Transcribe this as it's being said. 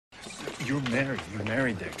You're married. You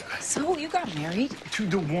married that guy. So you got married? To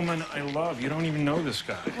the woman I love. You don't even know this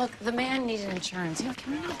guy. Look, the man needed insurance. You know,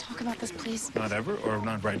 can we not talk about this, please? Not ever, or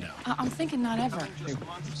not right now? I'm thinking not ever. Hey,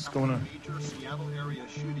 what's going on? Seattle area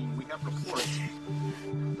shooting. We have reports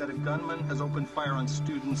that a gunman has opened fire on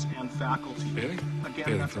students and faculty. Bailey? Again,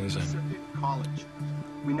 Bailey, that's fill at this in. Pacific College.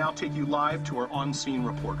 We now take you live to our on-scene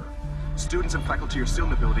reporter. Students and faculty are still in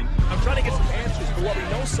the building. I'm trying to get some answers, but what we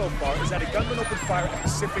know so far is that a gunman opened fire at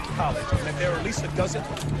Pacific College, and that there are at least a dozen...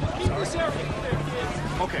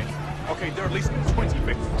 Okay, there are at least 20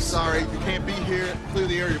 victims. Sorry, you can't be here. Clear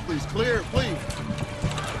the area, please. Clear, please. Move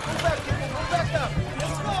back, people. Move back up.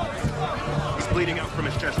 Let's go. He's bleeding out from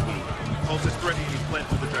his chest wound. Pulse is threatening and he's bled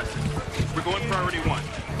to the dressing. We're going priority 1.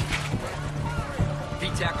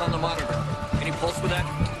 VTAC on the monitor. Any pulse with that?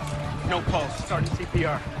 No pulse. Starting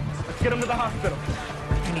CPR. Let's get him to the hospital.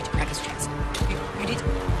 You need to crack his chest. You need to...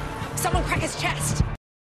 Someone crack his chest!